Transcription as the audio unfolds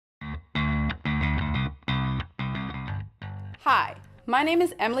Hi, my name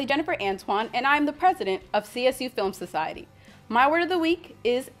is Emily Jennifer Antoine, and I am the president of CSU Film Society. My word of the week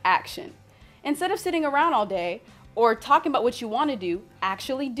is action. Instead of sitting around all day or talking about what you want to do,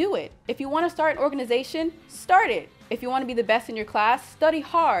 actually do it. If you want to start an organization, start it. If you want to be the best in your class, study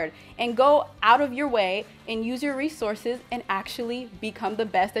hard and go out of your way and use your resources and actually become the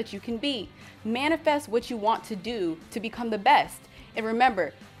best that you can be. Manifest what you want to do to become the best. And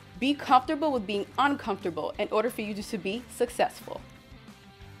remember, be comfortable with being uncomfortable in order for you to be successful.